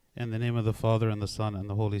In the name of the Father, and the Son, and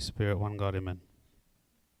the Holy Spirit, one God, amen.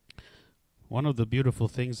 One of the beautiful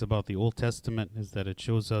things about the Old Testament is that it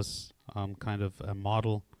shows us kind of a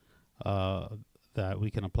model that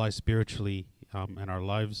we can apply spiritually in our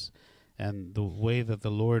lives. And the way that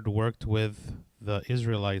the Lord worked with the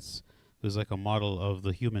Israelites was like a model of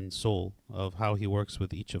the human soul, of how he works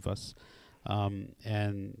with each of us.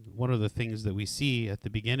 And one of the things that we see at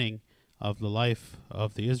the beginning of the life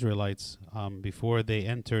of the Israelites before they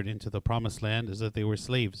entered into the promised land is that they were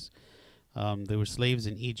slaves. They were slaves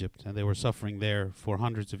in Egypt, and they were suffering there for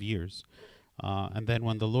hundreds of years. And then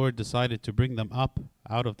when the Lord decided to bring them up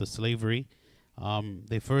out of the slavery,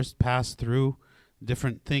 they first passed through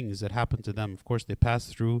different things that happened to them. Of course, they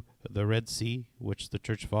passed through the Red Sea, which the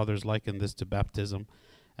church fathers liken this to baptism.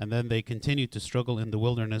 And then they continued to struggle in the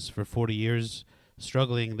wilderness for 40 years,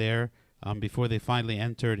 struggling there before they finally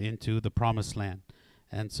entered into the promised land.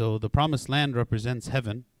 And so the promised land represents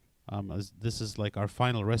heaven. As this is like our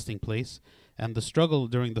final resting place. And the struggle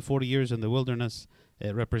during the 40 years in the wilderness,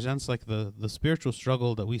 it represents like the spiritual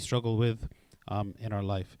struggle that we struggle with in our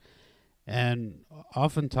life. And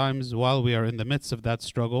oftentimes, while we are in the midst of that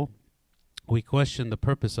struggle, we question the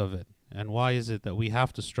purpose of it. And why is it that we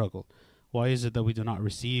have to struggle? Why is it that we do not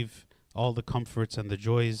receive all the comforts and the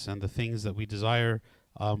joys and the things that we desire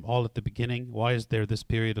all at the beginning? Why is there this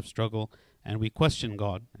period of struggle? And we question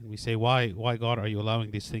God, and we say, why God, are you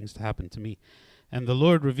allowing these things to happen to me? And the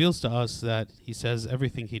Lord reveals to us that he says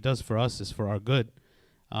everything he does for us is for our good,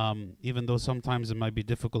 even though sometimes it might be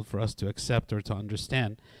difficult for us to accept or to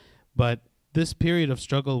understand. But this period of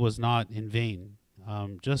struggle was not in vain.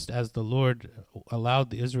 Just as the Lord allowed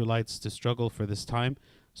the Israelites to struggle for this time,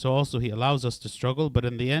 so also he allows us to struggle, but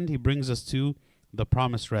in the end he brings us to the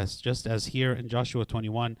promised rest. Just as here in Joshua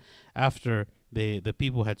 21, after the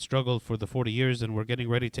people had struggled for the 40 years and were getting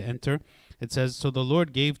ready to enter, it says, "So the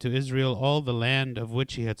Lord gave to Israel all the land of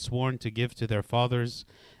which he had sworn to give to their fathers,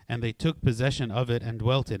 and they took possession of it and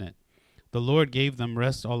dwelt in it. The Lord gave them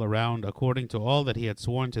rest all around, according to all that he had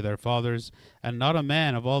sworn to their fathers, and not a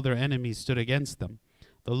man of all their enemies stood against them.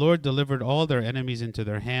 The Lord delivered all their enemies into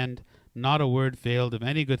their hand. Not a word failed of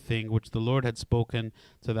any good thing which the Lord had spoken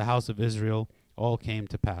to the house of Israel. All came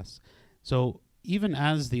to pass." So even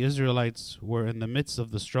as the Israelites were in the midst of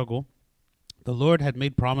the struggle, the Lord had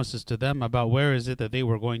made promises to them about where is it that they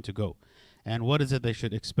were going to go and what is it they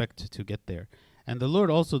should expect to get there. And the Lord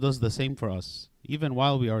also does the same for us. Even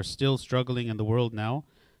while we are still struggling in the world now,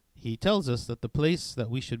 he tells us that the place that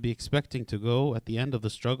we should be expecting to go at the end of the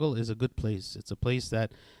struggle is a good place. It's a place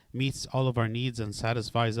that meets all of our needs and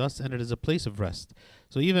satisfies us, and it is a place of rest.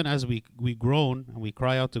 So even as we groan and we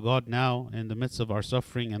cry out to God now in the midst of our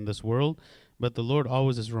suffering in this world, but the Lord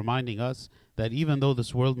always is reminding us that even though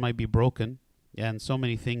this world might be broken and so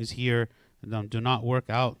many things here do not work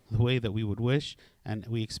out the way that we would wish, and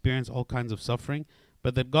we experience all kinds of suffering,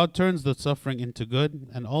 but that God turns the suffering into good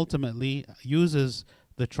and ultimately uses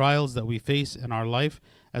the trials that we face in our life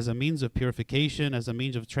as a means of purification, as a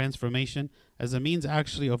means of transformation, as a means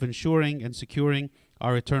actually of ensuring and securing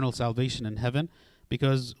our eternal salvation in heaven.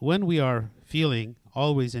 Because when we are feeling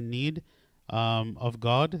always in need of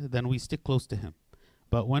God, then we stick close to him.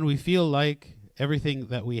 But when we feel like everything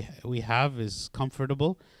that we have is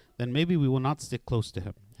comfortable, then maybe we will not stick close to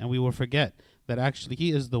him, and we will forget that actually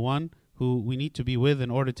he is the one who we need to be with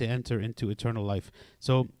in order to enter into eternal life.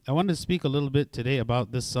 So I want to speak a little bit today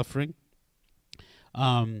about this suffering.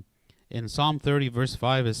 In Psalm 30 verse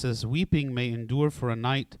 5, it says, "Weeping may endure for a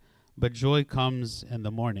night, but joy comes in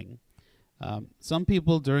the morning." Some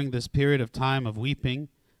people during this period of time of weeping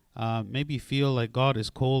maybe feel like God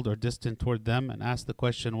is cold or distant toward them, and ask the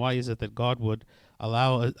question, why is it that God would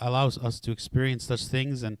allows us to experience such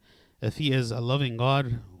things? And if he is a loving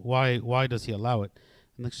God, why does he allow it?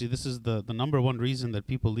 And actually, this is the number one reason that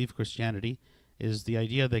people leave Christianity, is the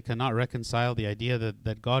idea they cannot reconcile the idea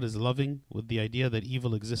that God is loving with the idea that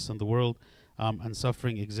evil exists in the world and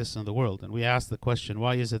suffering exists in the world. And we ask the question,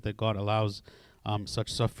 why is it that God allows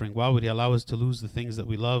such suffering? Why would he allow us to lose the things that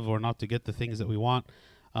we love or not to get the things that we want?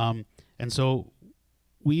 And so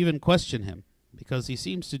we even question him, because he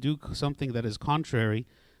seems to do something that is contrary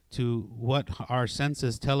to what our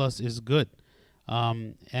senses tell us is good.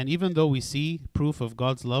 And even though we see proof of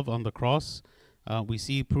God's love on the cross, we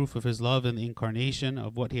see proof of his love in the incarnation,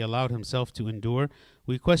 of what he allowed himself to endure,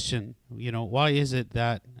 we question, why is it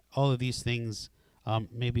that all of these things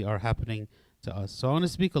maybe are happening to us? So I want to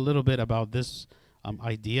speak a little bit about this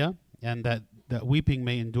idea, and that weeping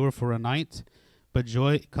may endure for a night, but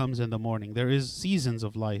joy comes in the morning. There is seasons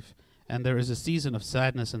of life, and there is a season of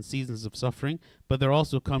sadness and seasons of suffering, but there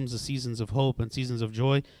also comes the seasons of hope and seasons of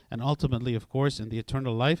joy, and ultimately, of course, in the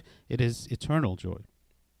eternal life, it is eternal joy.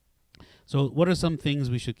 So what are some things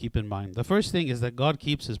we should keep in mind? The first thing is that God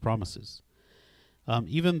keeps his promises.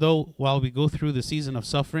 Even though while we go through the season of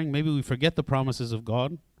suffering, maybe we forget the promises of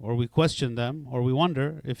God, or we question them, or we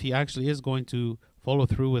wonder if he actually is going to follow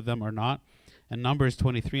through with them or not. In Numbers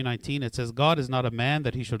 23:19, it says, God is not a man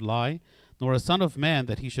that he should lie, nor a son of man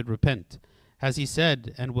that he should repent. Has he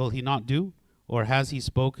said, and will he not do? Or has he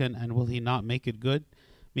spoken, and will he not make it good?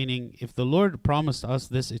 Meaning, if the Lord promised us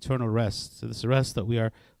this eternal rest, so this rest that we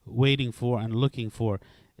are waiting for and looking for,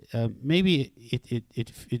 maybe it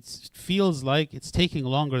feels like it's taking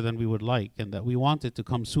longer than we would like, and that we want it to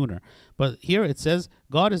come sooner. But here it says,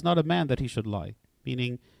 God is not a man that he should lie,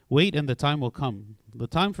 meaning wait and the time will come. The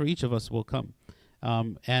time for each of us will come.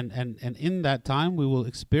 And in that time we will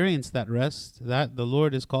experience that rest that the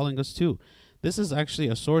Lord is calling us to. This is actually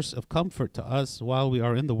a source of comfort to us while we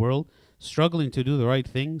are in the world, struggling to do the right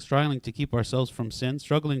thing, struggling to keep ourselves from sin,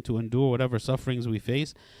 struggling to endure whatever sufferings we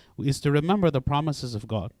face, is to remember the promises of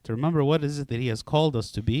God, to remember what is it that he has called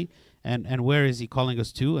us to be, and where is he calling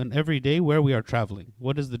us to, and every day where we are traveling.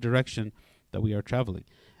 What is the direction that we are traveling?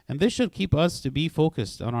 And this should keep us to be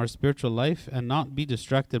focused on our spiritual life and not be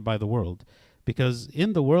distracted by the world. Because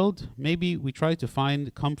in the world, maybe we try to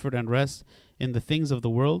find comfort and rest in the things of the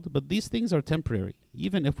world, but these things are temporary.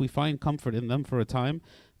 Even if we find comfort in them for a time,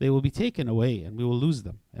 they will be taken away and we will lose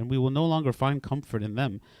them, and we will no longer find comfort in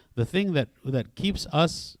them. The thing that keeps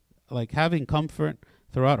us like having comfort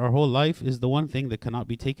throughout our whole life is the one thing that cannot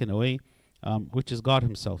be taken away, which is God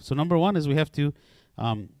himself. So number one is we have to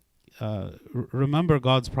remember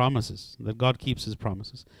God's promises, that God keeps his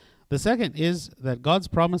promises. The second is that God's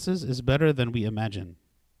promises is better than we imagine.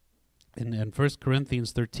 In 1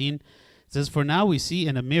 Corinthians 13, it says, For now we see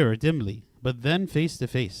in a mirror dimly, but then face to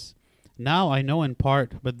face. Now I know in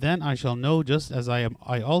part, but then I shall know just as I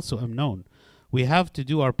also am known. We have to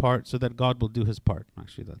do our part so that God will do his part.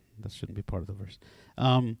 Actually, that shouldn't be part of the verse.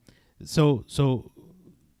 So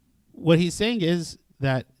what he's saying is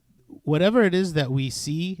that whatever it is that we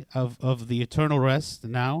see of the eternal rest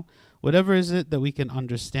now, whatever is it that we can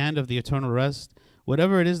understand of the eternal rest,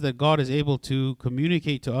 whatever it is that God is able to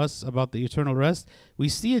communicate to us about the eternal rest, we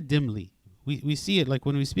see it dimly. We see it like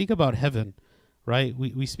when we speak about heaven, right?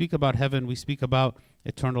 We speak about heaven, we speak about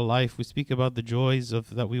eternal life, we speak about the joys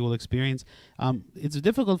that we will experience. It's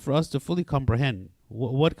difficult for us to fully comprehend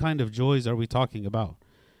what kind of joys are we talking about.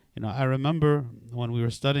 You know, I remember when we were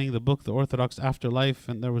studying the book, The Orthodox Afterlife,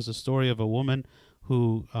 and there was a story of a woman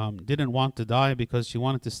who didn't want to die because she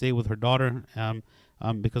wanted to stay with her daughter,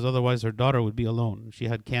 because otherwise her daughter would be alone. She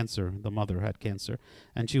had cancer, the mother had cancer,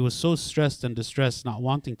 and she was so stressed and distressed, not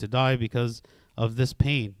wanting to die because of this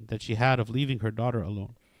pain that she had of leaving her daughter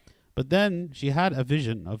alone. But then she had a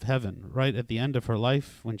vision of heaven right at the end of her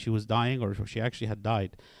life when she was dying, or she actually had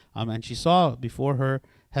died, and she saw before her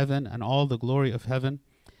heaven and all the glory of heaven.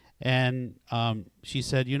 And she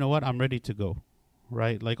said, you know what, I'm ready to go,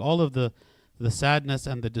 right? Like all of the sadness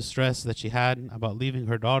and the distress that she had about leaving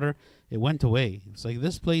her daughter, it went away. It's like,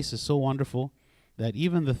 this place is so wonderful that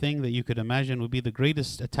even the thing that you could imagine would be the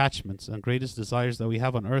greatest attachments and greatest desires that we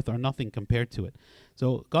have on earth are nothing compared to it.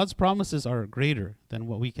 So God's promises are greater than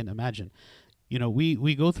what we can imagine. You know,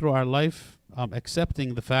 we go through our life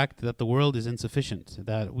accepting the fact that the world is insufficient,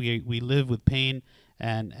 that we live with pain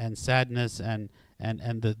and sadness and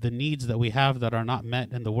the needs that we have that are not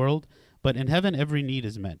met in the world. But in heaven, every need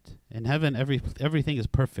is met. In heaven, everything is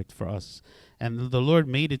perfect for us. And the Lord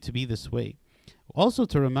made it to be this way. Also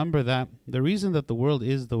to remember that the reason that the world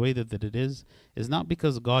is the way that it is not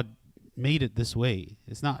because God made it this way.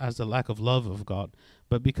 It's not as a lack of love of God,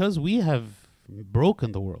 but because we have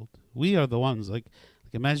broken the world. We are the ones, like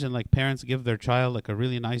imagine like parents give their child like a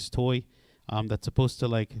really nice toy that's supposed to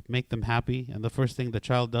like make them happy, and the first thing the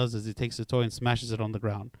child does is he takes the toy and smashes it on the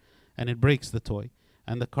ground, and it breaks the toy.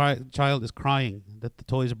 And the child is crying that the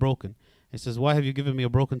toy is broken. He says, why have you given me a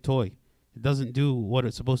broken toy? It doesn't do what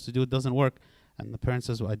it's supposed to do. It doesn't work. And the parent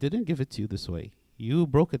says, well, I didn't give it to you this way. You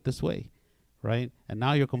broke it this way, right? And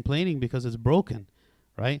now you're complaining because it's broken,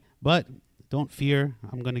 right? But don't fear.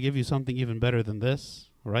 I'm going to give you something even better than this,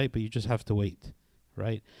 right? But you just have to wait,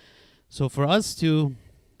 right? So for us to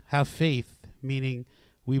have faith, meaning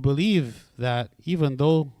we believe that even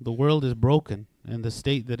though the world is broken in the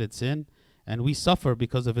state that it's in, and we suffer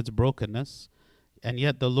because of its brokenness, and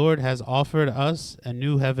yet the Lord has offered us a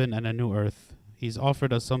new heaven and a new earth. He's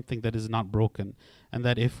offered us something that is not broken, and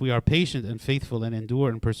that if we are patient and faithful and endure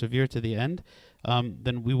and persevere to the end,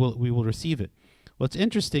 then we will receive it. What's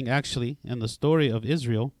interesting actually in the story of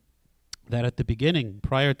Israel that at the beginning,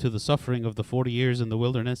 prior to the suffering of the 40 years in the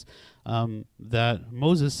wilderness, that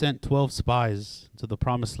Moses sent 12 spies to the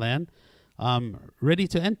promised land, ready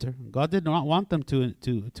to enter. God did not want them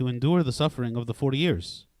to endure the suffering of the 40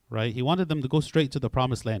 years, right? He wanted them to go straight to the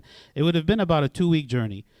promised land. It would have been about a 2-week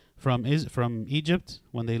journey from Egypt,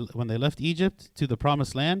 when they left Egypt, to the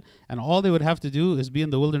promised land, and all they would have to do is be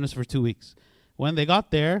in the wilderness for 2 weeks. When they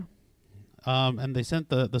got there, and they sent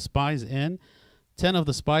the spies in, 10 of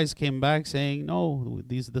the spies came back saying, no,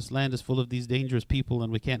 this land is full of these dangerous people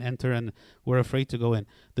and we can't enter and we're afraid to go in.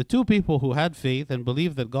 The 2 people who had faith and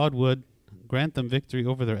believed that God would grant them victory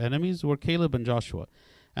over their enemies were Caleb and Joshua.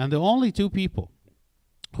 And the only 2 people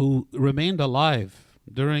who remained alive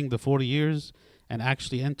during the 40 years and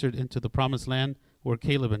actually entered into the promised land were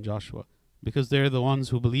Caleb and Joshua, because they're the ones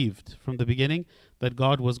who believed from the beginning that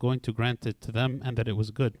God was going to grant it to them and that it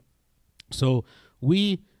was good. So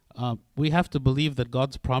we have to believe that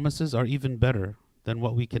God's promises are even better than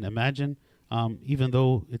what we can imagine, even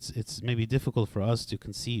though it's maybe difficult for us to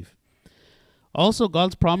conceive. Also,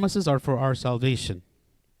 God's promises are for our salvation.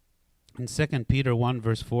 In 2 Peter 1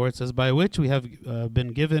 verse 4, it says, by which have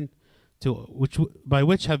been given to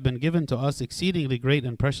us exceedingly great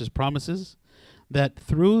and precious promises, that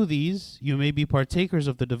through these you may be partakers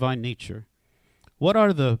of the divine nature. What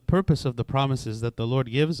are the purpose of the promises that the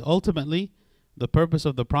Lord gives? Ultimately, the purpose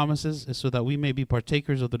of the promises is so that we may be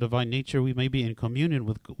partakers of the divine nature. We may be in communion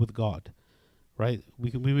with God, right?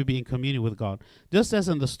 We may be in communion with God. Just as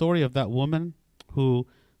in the story of that woman who,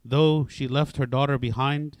 though she left her daughter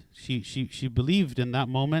behind, she believed in that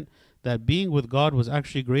moment that being with God was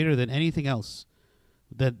actually greater than anything else,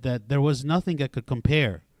 that there was nothing that could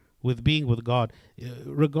compare with being with God.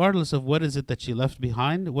 Regardless of what is it that she left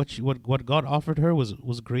behind, what God offered her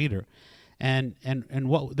was greater. And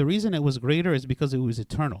what the reason it was greater is because it was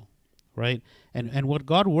eternal, right? And what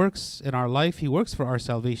God works in our life, he works for our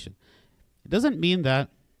salvation. It doesn't mean that,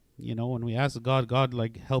 when we ask God,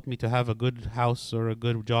 like, help me to have a good house or a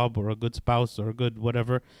good job or a good spouse or a good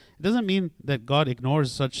whatever. It doesn't mean that God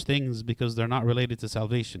ignores such things because they're not related to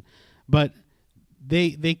salvation. But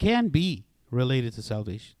they can be related to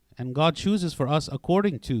salvation. And God chooses for us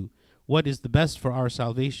according to what is the best for our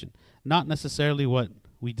salvation, not necessarily what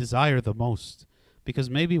we desire the most, because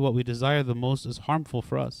maybe what we desire the most is harmful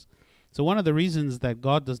for us. So one of the reasons that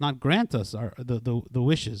God does not grant us the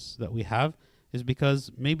wishes that we have is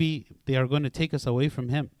because maybe they are going to take us away from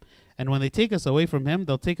him. And when they take us away from him,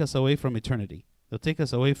 they'll take us away from eternity. They'll take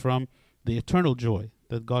us away from the eternal joy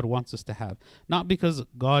that God wants us to have. Not because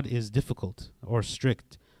God is difficult or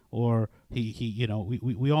strict, or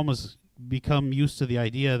we almost become used to the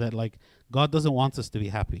idea that, like, God doesn't want us to be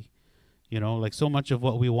happy. Like, so much of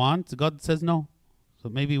what we want, God says no. So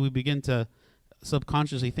maybe we begin to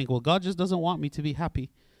subconsciously think, well, God just doesn't want me to be happy.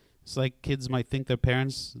 It's like kids might think their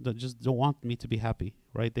parents just don't want me to be happy,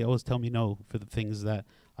 right? They always tell me no for the things that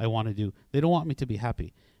I want to do. They don't want me to be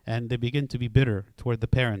happy. And they begin to be bitter toward the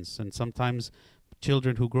parents. And sometimes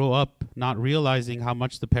children who grow up not realizing how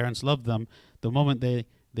much the parents love them, the moment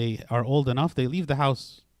they are old enough, they leave the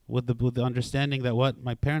house with the understanding that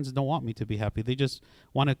my parents don't want me to be happy. They just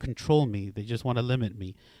want to control me. They just want to limit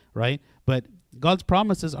me, right? But God's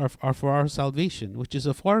promises are for our salvation, which is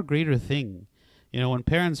a far greater thing. When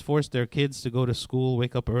parents force their kids to go to school,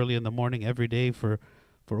 wake up early in the morning every day for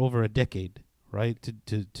over a decade, right?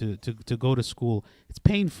 To go to school, it's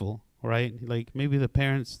painful, right? Like, maybe the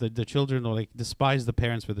parents, the children will, like, despise the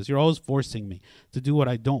parents for this. You're always forcing me to do what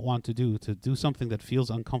I don't want to do something that feels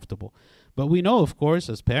uncomfortable. But we know, of course,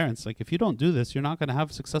 as parents, like, if you don't do this, you're not going to have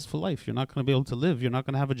a successful life. You're not going to be able to live. You're not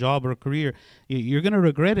going to have a job or a career. You're going to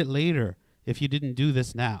regret it later if you didn't do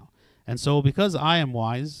this now. And so because I am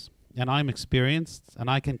wise and I'm experienced and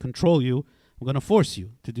I can control you, I'm going to force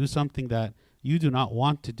you to do something that you do not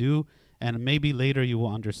want to do, and maybe later you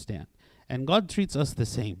will understand. And God treats us the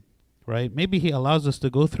same, right? Maybe he allows us to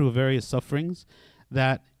go through various sufferings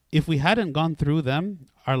that if we hadn't gone through them,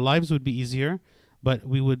 our lives would be easier, but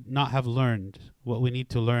we would not have learned what we need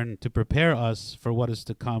to learn to prepare us for what is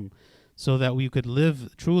to come, so that we could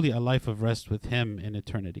live truly a life of rest with him in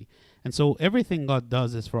eternity. And so everything God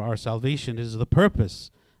does is for our salvation, is the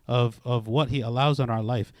purpose of what he allows in our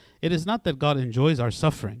life. It is not that God enjoys our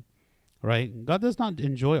suffering, right? God does not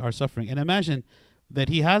enjoy our suffering. And imagine that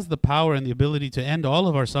he has the power and the ability to end all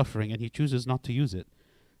of our suffering, and he chooses not to use it.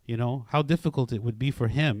 How difficult it would be for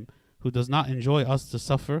him, who does not enjoy us to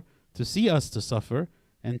suffer, to see us to suffer,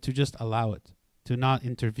 and to just allow it, to not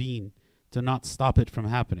intervene, to not stop it from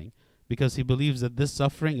happening, because he believes that this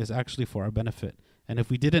suffering is actually for our benefit. And if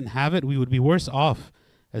we didn't have it, we would be worse off,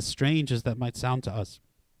 as strange as that might sound to us.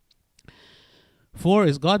 4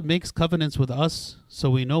 is God makes covenants with us so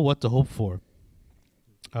we know what to hope for.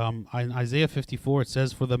 In Isaiah 54 it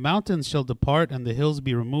says, "For the mountains shall depart and the hills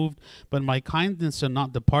be removed, but my kindness shall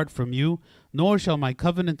not depart from you, nor shall my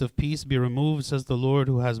covenant of peace be removed, says the Lord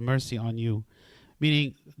who has mercy on you."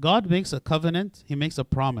 Meaning, God makes a covenant, he makes a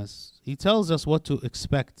promise. He tells us what to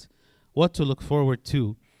expect, what to look forward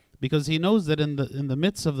to, because he knows that in the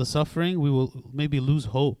midst of the suffering, we will maybe lose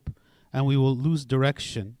hope, and we will lose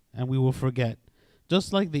direction, and we will forget.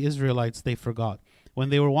 Just like the Israelites, they forgot. When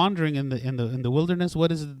they were wandering in the wilderness,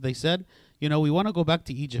 what is it that they said? We want to go back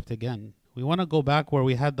to Egypt again. We want to go back where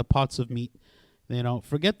we had the pots of meat.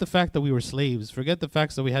 Forget the fact that we were slaves. Forget the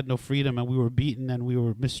fact that we had no freedom and we were beaten and we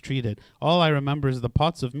were mistreated. All I remember is the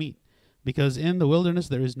pots of meat, because in the wilderness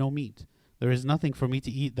there is no meat. There is nothing for me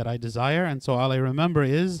to eat that I desire, and so all I remember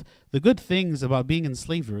is the good things about being in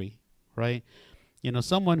slavery, right?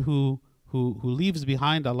 Someone who leaves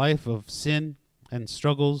behind a life of sin and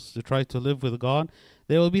struggles to try to live with God,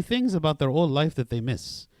 there will be things about their old life that they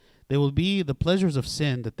miss. There will be the pleasures of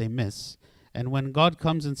sin that they miss. And when God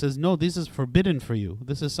comes and says, no, this is forbidden for you,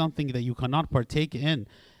 this is something that you cannot partake in,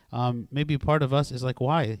 maybe part of us is like,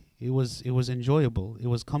 why? It was enjoyable. It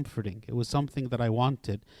was comforting. It was something that I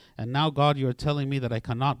wanted. And now, God, you're telling me that I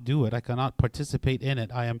cannot do it. I cannot participate in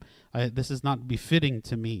it. This is not befitting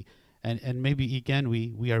to me. And maybe again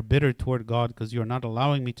we are bitter toward God because you're not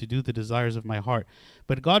allowing me to do the desires of my heart.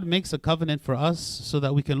 But God makes a covenant for us so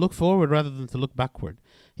that we can look forward rather than to look backward.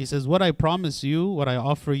 He says, what I promise you, what I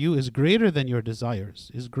offer you is greater than your desires,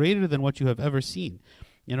 is greater than what you have ever seen.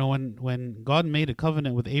 When God made a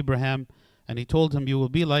covenant with Abraham and he told him, you will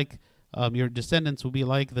be like, your descendants will be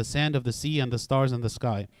like the sand of the sea and the stars in the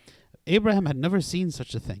sky. Abraham had never seen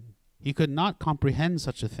such a thing. He could not comprehend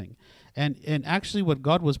such a thing. And actually what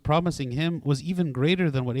God was promising him was even greater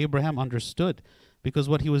than what Abraham understood, because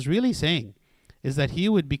what he was really saying is that he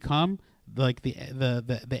would become like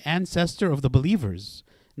the ancestor of the believers,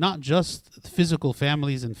 not just physical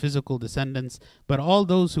families and physical descendants, but all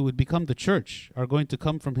those who would become the church are going to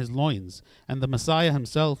come from his loins, and the Messiah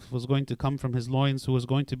himself was going to come from his loins, who was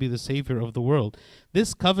going to be the Savior of the world.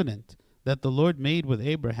 This covenant that the Lord made with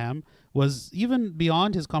Abraham was even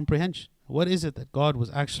beyond his comprehension. What is it that God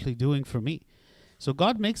was actually doing for me? So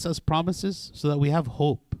God makes us promises so that we have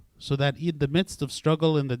hope, so that in the midst of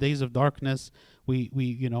struggle, in the days of darkness, we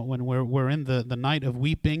when we're in the night of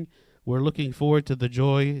weeping, we're looking forward to the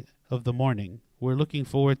joy of the morning. We're looking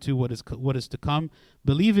forward to what is to come,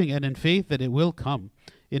 believing and in faith that it will come.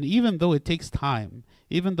 And even though it takes time,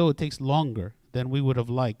 even though it takes longer than we would have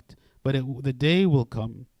liked, but the day will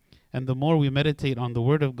come. And the more we meditate on the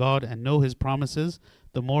Word of God and know His promises,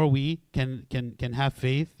 the more we can have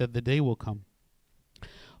faith that the day will come.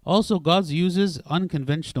 Also, God uses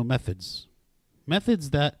unconventional methods.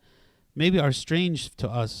 Methods that maybe are strange to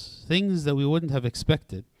us, things that we wouldn't have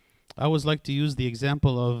expected. I always like to use the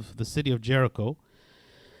example of the city of Jericho.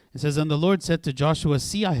 It says, "And the Lord said to Joshua,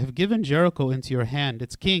 See, I have given Jericho into your hand,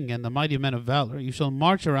 its king and the mighty men of valor. You shall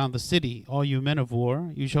march around the city, all you men of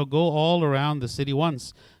war. You shall go all around the city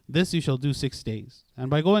once. This you shall do 6 days. And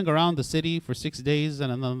by going around the city for 6 days,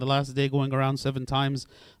 and on the last day going around 7 times,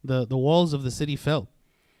 the walls of the city fell."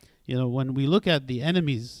 When we look at the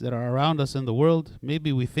enemies that are around us in the world,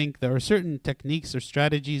 maybe we think there are certain techniques or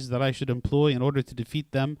strategies that I should employ in order to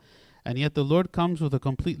defeat them, and yet the Lord comes with a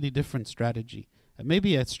completely different strategy.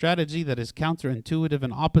 Maybe a strategy that is counterintuitive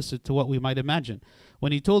and opposite to what we might imagine.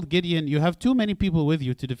 When he told Gideon, you have too many people with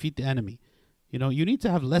you to defeat the enemy. You need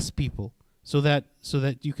to have less people so that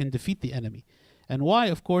you can defeat the enemy. And why,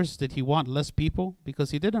 of course, did he want less people?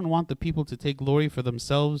 Because he didn't want the people to take glory for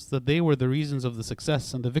themselves, that they were the reasons of the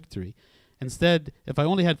success and the victory. Instead, if I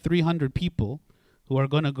only had 300 people who are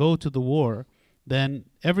going to go to the war, then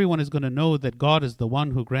everyone is going to know that God is the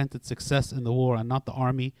one who granted success in the war, and not the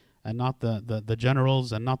army, and not the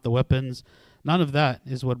generals, and not the weapons. None of that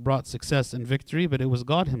is what brought success and victory, but it was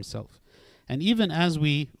God himself. And even as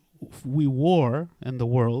we war in the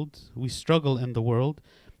world, we struggle in the world,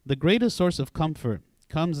 the greatest source of comfort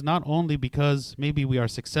comes not only because maybe we are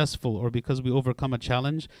successful or because we overcome a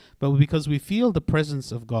challenge, but because we feel the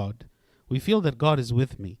presence of God. We feel that God is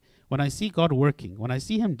with me. When I see God working, when I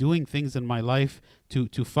see him doing things in my life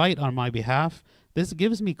to fight on my behalf, this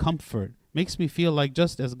gives me comfort, makes me feel like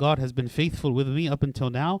just as God has been faithful with me up until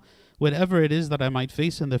now, whatever it is that I might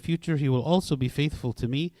face in the future, he will also be faithful to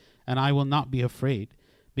me, and I will not be afraid.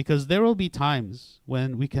 Because there will be times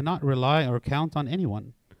when we cannot rely or count on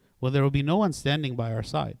anyone, when there will be no one standing by our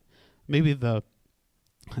side. Maybe the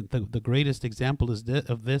greatest example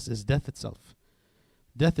of this is death itself.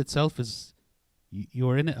 Death itself is, you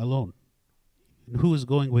are in it alone. And who is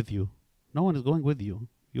going with you? No one is going with you.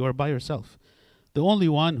 You are by yourself. The only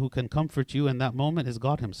one who can comfort you in that moment is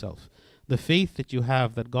God himself. The faith that you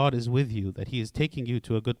have that God is with you, that he is taking you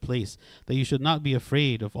to a good place, that you should not be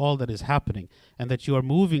afraid of all that is happening, and that you are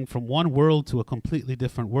moving from one world to a completely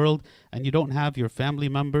different world, and you don't have your family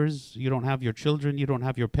members, you don't have your children, you don't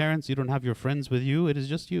have your parents, you don't have your friends with you. It is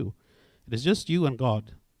just you. It is just you and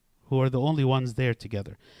God who are the only ones there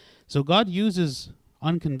together. So God uses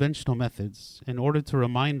unconventional methods in order to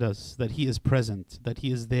remind us that he is present, that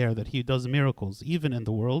he is there, that he does miracles even in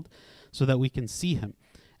the world, so that we can see him.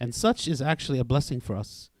 And such is actually a blessing for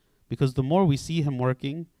us, because the more we see him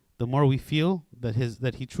working, the more we feel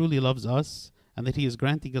that he truly loves us and that he is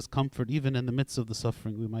granting us comfort even in the midst of the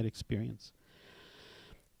suffering we might experience.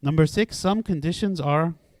 Number 6, some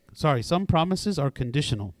promises are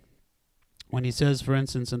conditional. When he says, for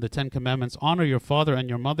instance, in the 10 Commandments, honor your father and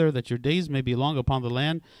your mother, that your days may be long upon the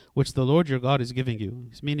land which the Lord your God is giving you.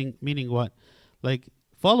 It's meaning what? Like,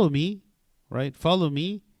 follow me, right? Follow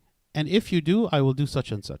me, and if you do, I will do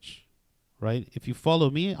such and such, right? If you follow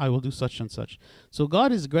me, I will do such and such. So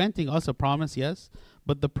God is granting us a promise, yes,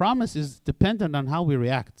 but the promise is dependent on how we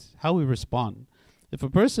react, how we respond. If a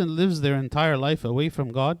person lives their entire life away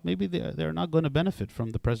from God, maybe they're not going to benefit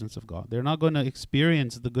from the presence of God. They're not going to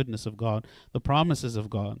experience the goodness of God, the promises of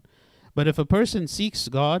God. But if a person seeks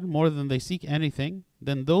God more than they seek anything,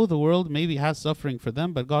 then though the world maybe has suffering for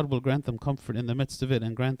them, but God will grant them comfort in the midst of it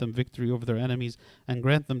and grant them victory over their enemies and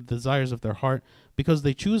grant them the desires of their heart because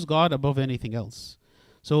they choose God above anything else.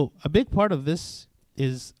 So a big part of this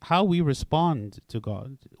is how we respond to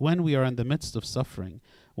God when we are in the midst of suffering.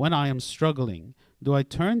 When I am struggling, do I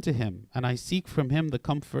turn to him and I seek from him the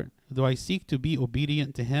comfort? Do I seek to be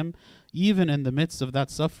obedient to him even in the midst of that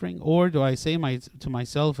suffering? Or do I say to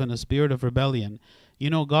myself in a spirit of rebellion, you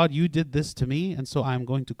know, God, you did this to me, and so I'm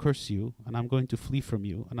going to curse you, and I'm going to flee from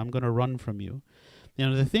you, and I'm going to run from you. You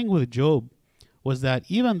know, the thing with Job was that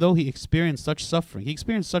even though he experienced such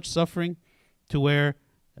suffering to where,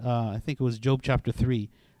 I think it was Job chapter 3,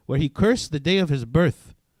 where he cursed the day of his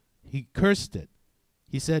birth. He cursed it.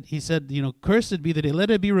 He said, you know, cursed be the day. Let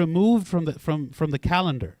it be removed from the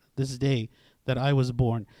calendar, this day that I was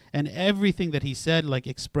born. And everything that he said, like,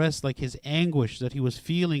 expressed like his anguish that he was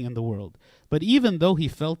feeling in the world. But even though he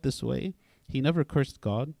felt this way, he never cursed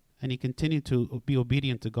God, and he continued to be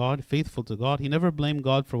obedient to God, faithful to God. He never blamed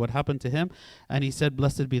God for what happened to him. And he said,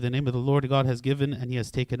 blessed be the name of the Lord. God has given and he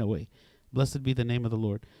has taken away. Blessed be the name of the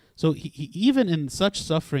Lord. So he even in such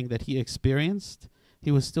suffering that he experienced,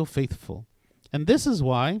 he was still faithful. And this is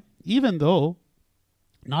why, even though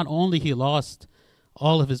not only he lost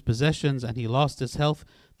all of his possessions and he lost his health,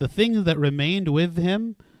 the things that remained with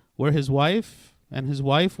him were his wife, and his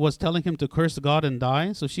wife was telling him to curse God and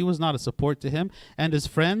die, so she was not a support to him, and his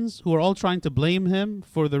friends, who were all trying to blame him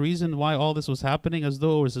for the reason why all this was happening, as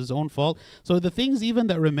though it was his own fault. So the things even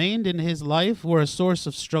that remained in his life were a source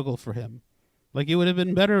of struggle for him. Like, it would have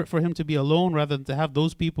been better for him to be alone rather than to have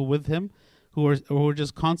those people with him who were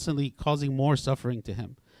just constantly causing more suffering to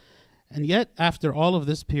him. And yet, after all of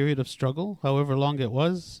this period of struggle, however long it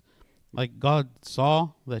was, like, God saw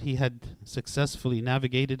that he had successfully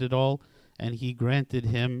navigated it all, and he granted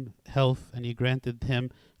him health, and he granted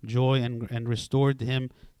him joy, and restored him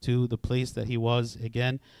to the place that he was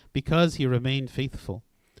again, because he remained faithful.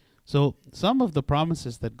 So some of the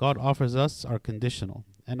promises that God offers us are conditional.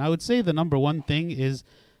 And I would say the number one thing is,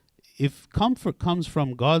 if comfort comes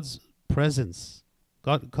from God's presence,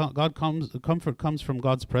 comfort comes from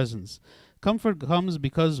God's presence. Comfort comes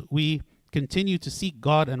because we continue to seek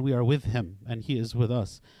God and we are with him and he is with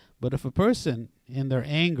us. But if a person in their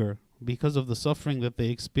anger, because of the suffering that they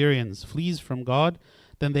experience, flees from God,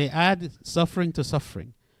 then they add suffering to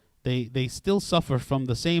suffering. They still suffer from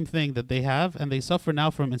the same thing that they have, and they suffer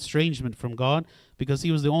now from estrangement from God because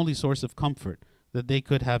he was the only source of comfort that they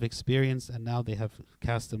could have experienced, and now they have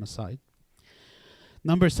cast him aside.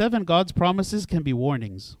 Number 7, God's promises can be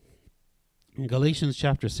warnings. In Galatians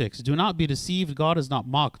chapter 6, do not be deceived, God is not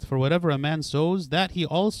mocked. For whatever a man sows, that he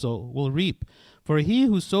also will reap. For he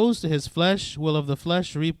who sows to his flesh will of the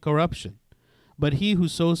flesh reap corruption. But he who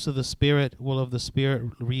sows to the Spirit will of the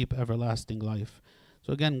Spirit reap everlasting life.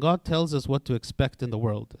 So again, God tells us what to expect in the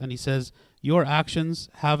world. And he says, your actions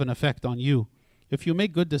have an effect on you. If you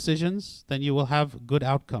make good decisions, then you will have good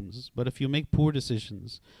outcomes. But if you make poor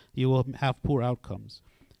decisions, you will have poor outcomes.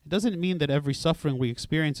 It doesn't mean that every suffering we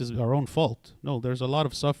experience is our own fault. No, there's a lot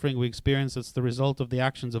of suffering we experience that's the result of the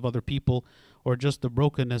actions of other people or just the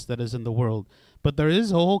brokenness that is in the world. But there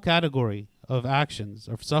is a whole category of actions,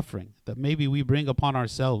 of suffering, that maybe we bring upon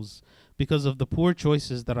ourselves because of the poor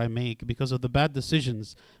choices that I make, because of the bad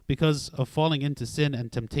decisions, because of falling into sin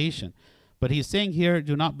and temptation. But he's saying here,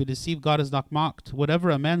 do not be deceived, God is not mocked. Whatever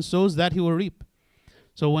a man sows, that he will reap.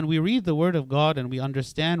 So when we read the word of God and we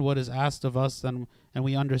understand what is asked of us, and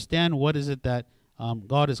we understand what is it that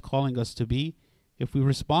God is calling us to be, if we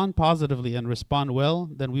respond positively and respond well,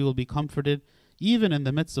 then we will be comforted even in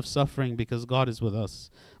the midst of suffering, because God is with us.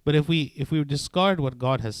 But if we discard what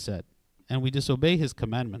God has said and we disobey his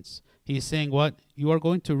commandments, he's saying what? You are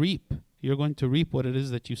going to reap. You're going to reap what it is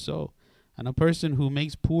that you sow. And a person who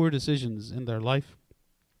makes poor decisions in their life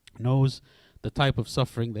knows the type of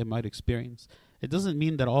suffering they might experience. It doesn't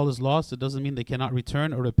mean that all is lost. It doesn't mean they cannot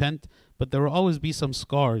return or repent, but there will always be some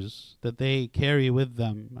scars that they carry with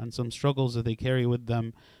them and some struggles that they carry with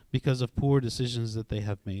them because of poor decisions that they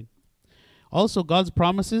have made. Also, God's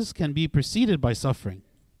promises can be preceded by suffering.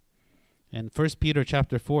 In 1 Peter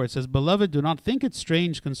chapter 4, it says, Beloved, do not think it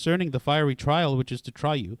strange concerning the fiery trial which is to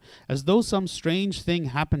try you, as though some strange thing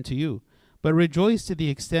happened to you, but rejoice to the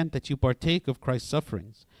extent that you partake of Christ's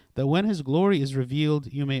sufferings, that when his glory is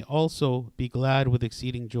revealed, you may also be glad with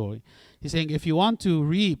exceeding joy. He's saying, if you want to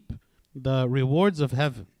reap the rewards of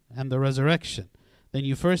heaven and the resurrection, then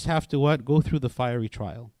you first have to what? Go through the fiery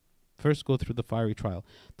trial. First go through the fiery trial.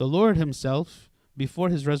 The Lord himself, before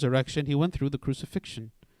his resurrection, he went through the crucifixion,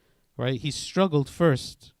 right? He struggled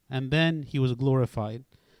first, and then he was glorified.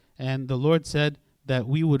 And the Lord said that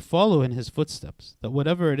we would follow in his footsteps, that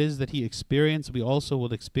whatever it is that he experienced, we also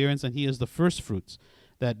will experience, and he is the first fruits,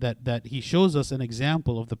 that he shows us an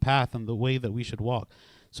example of the path and the way that we should walk.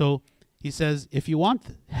 So he says, if you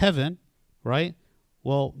want heaven, right,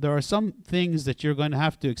 well, there are some things that you're going to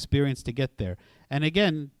have to experience to get there. And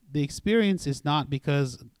again, the experience is not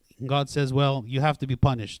because God says, well, you have to be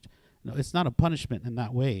punished. No, it's not a punishment in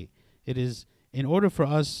that way. It is in order for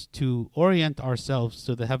us to orient ourselves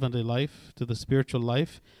to the heavenly life, to the spiritual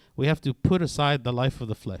life, we have to put aside the life of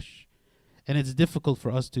the flesh. And it's difficult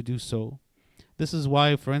for us to do so. This is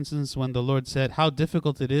why, for instance, when the Lord said how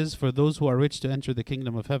difficult it is for those who are rich to enter the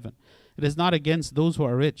kingdom of heaven, it is not against those who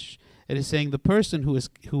are rich. It is saying the person who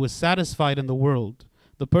is satisfied in the world,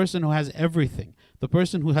 the person who has everything, the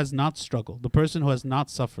person who has not struggled, the person who has not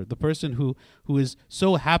suffered, the person who is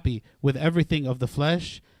so happy with everything of the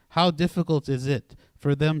flesh, how difficult is it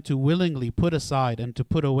for them to willingly put aside and to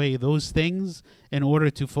put away those things in order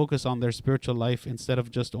to focus on their spiritual life instead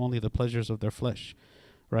of just only the pleasures of their flesh,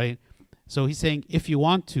 right? So he's saying, if you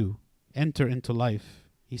want to enter into life,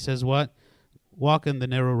 he says what? Walk in the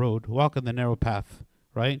narrow road, walk in the narrow path,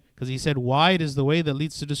 right? Because he said, wide is the way that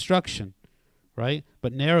leads to destruction, right?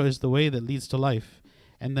 But narrow is the way that leads to life.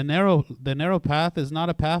 And the narrow path is not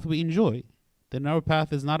a path we enjoy. The narrow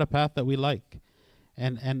path is not a path that we like.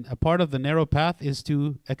 And a part of the narrow path is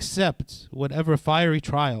to accept whatever fiery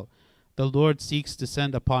trial the Lord seeks to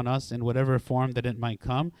send upon us in whatever form that it might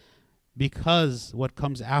come, because what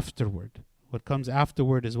comes afterward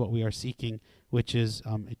is what we are seeking, which is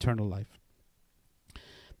eternal life.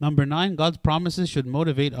 Number 9, God's promises should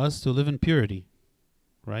motivate us to live in purity,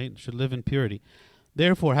 right? Should live in purity.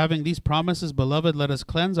 Therefore, having these promises, beloved, let us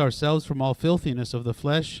cleanse ourselves from all filthiness of the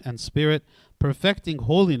flesh and spirit, perfecting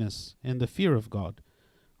holiness in the fear of God,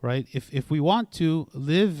 right? If we want to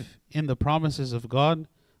live in the promises of God,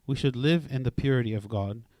 we should live in the purity of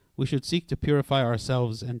God. We should seek to purify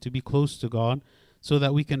ourselves and to be close to God so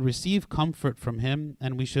that we can receive comfort from him,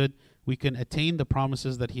 and we can attain the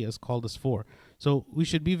promises that he has called us for. So we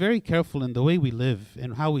should be very careful in the way we live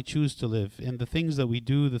and how we choose to live, in the things that we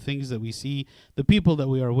do, the things that we see, the people that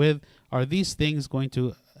we are with. Are these things going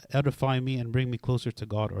to edify me and bring me closer to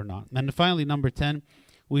God or not? And finally, number 10,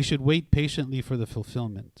 we should wait patiently for the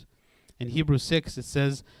fulfillment. In Hebrews 6, it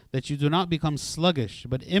says that you do not become sluggish,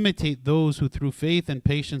 but imitate those who through faith and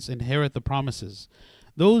patience inherit the promises.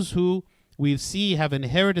 Those who we see have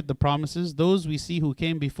inherited the promises, those we see who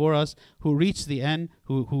came before us, who reached the end,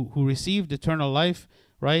 who received eternal life,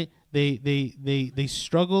 right? They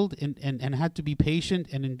struggled and had to be patient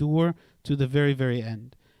and endure to the very, very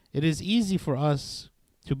end. It is easy for us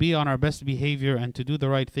to be on our best behavior and to do the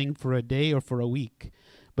right thing for a day or for a week,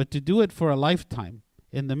 but to do it for a lifetime,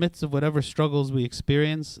 in the midst of whatever struggles we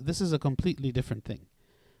experience, this is a completely different thing,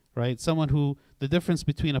 right? The difference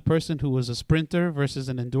between a person who was a sprinter versus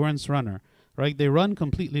an endurance runner, right? They run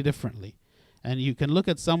completely differently. And you can look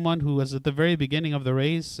at someone who was at the very beginning of the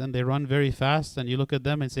race and they run very fast, and you look at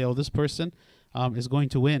them and say, oh, this person is going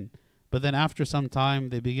to win. But then after some time,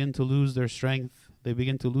 they begin to lose their strength, they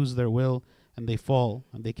begin to lose their will, and they fall,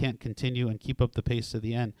 and they can't continue and keep up the pace to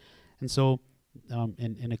the end. And so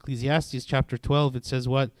in Ecclesiastes chapter 12, it says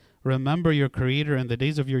what? Remember your Creator in the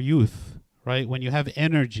days of your youth, right? When you have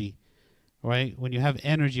energy, right? When you have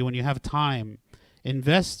energy, when you have time.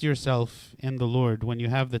 Invest yourself in the Lord when you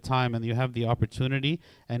have the time and you have the opportunity,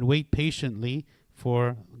 and wait patiently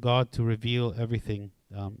for God to reveal everything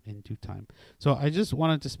in due time. So I just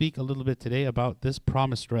wanted to speak a little bit today about this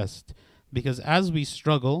promised rest, because as we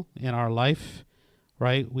struggle in our life,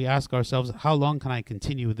 right, we ask ourselves, how long can I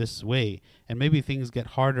continue this way? And maybe things get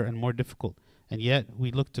harder and more difficult. And yet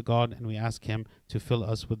we look to God and we ask Him to fill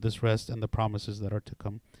us with this rest and the promises that are to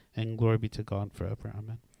come. And glory be to God forever.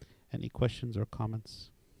 Amen. Any questions or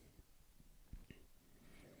comments?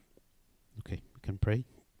 Okay, we can pray.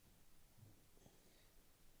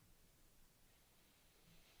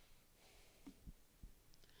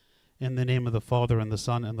 In the name of the Father, and the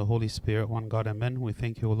Son, and the Holy Spirit, one God, amen. We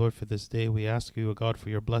thank you, O Lord, for this day. We ask you, O God, for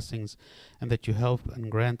your blessings, and that you help and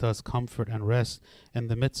grant us comfort and rest in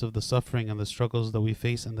the midst of the suffering and the struggles that we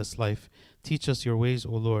face in this life. Teach us your ways,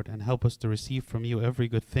 O Lord, and help us to receive from you every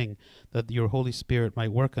good thing, that your Holy Spirit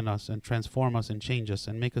might work in us and transform us and change us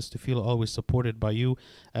and make us to feel always supported by you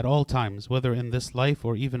at all times, whether in this life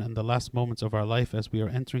or even in the last moments of our life as we are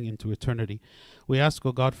entering into eternity. We ask,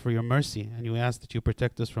 O God, for your mercy, and we ask that you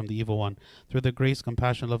protect us from the evil one. Through the grace,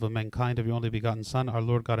 compassion, love of mankind of your only begotten Son, our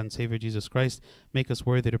Lord God and Savior Jesus Christ, make us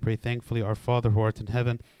worthy to pray thankfully, Our Father who art in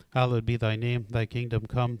heaven, hallowed be thy name. Thy kingdom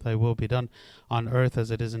come, thy will be done, on earth as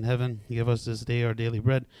it is in heaven. Give us this day our daily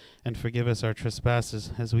bread, and forgive us our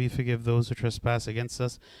trespasses, as we forgive those who trespass against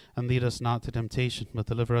us. And lead us not to temptation, but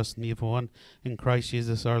deliver us from the evil one. In Christ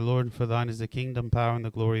Jesus our Lord, for thine is the kingdom, power, and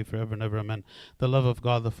the glory forever and ever. Amen. The love of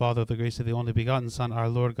God the Father, the grace of the only begotten Son, our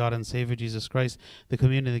Lord God and Savior Jesus Christ, the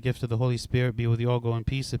communion and the gift of the Holy Spirit be with you all. Go in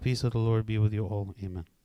peace. The peace of the Lord be with you all. Amen.